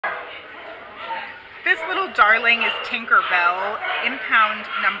This little darling is Tinkerbell, impound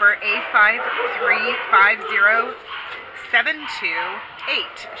number A5350728.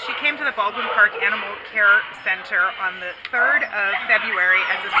 She came to the Baldwin Park Animal Care Center on the 3rd of February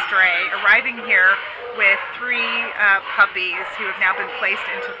as a stray, arriving here with 3 puppies who have now been placed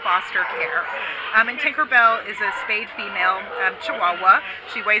into foster care. And Tinkerbell is a spayed female Chihuahua.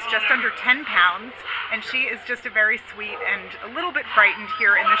 She weighs just under 10 pounds, and she is just a very sweet and a little bit frightened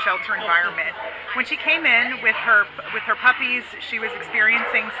here in the shelter environment. When she came in with her puppies, she was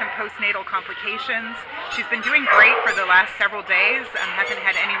experiencing some postnatal complications. She's been doing great for the last several days, hasn't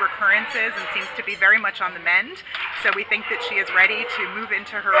had any recurrences, and seems to be very much on the mend. So we think that she is ready to move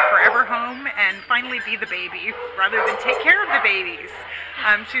into her forever home and finally be the baby, rather than take care of the babies.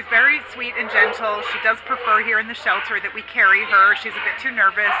 She's very sweet and gentle. She does prefer here in the shelter that we carry her. She's a bit too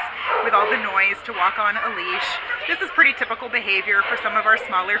nervous with all the noise to walk on a leash. This is pretty typical behavior for some of our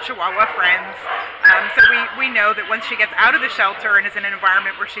smaller Chihuahua friends. So we know that once she gets out of the shelter and is in an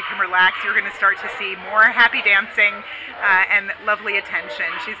environment where she can relax, you're going to start to see more happy dancing and lovely attention.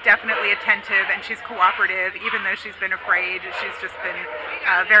 She's definitely attentive and she's cooperative, even though she's been afraid. She's just been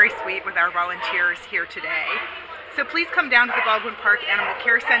very sweet with our volunteers here today. So please come down to the Baldwin Park Animal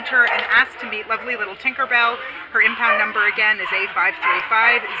Care Center and ask to meet lovely little Tinkerbell. Her impound number again is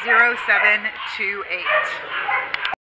A5350728.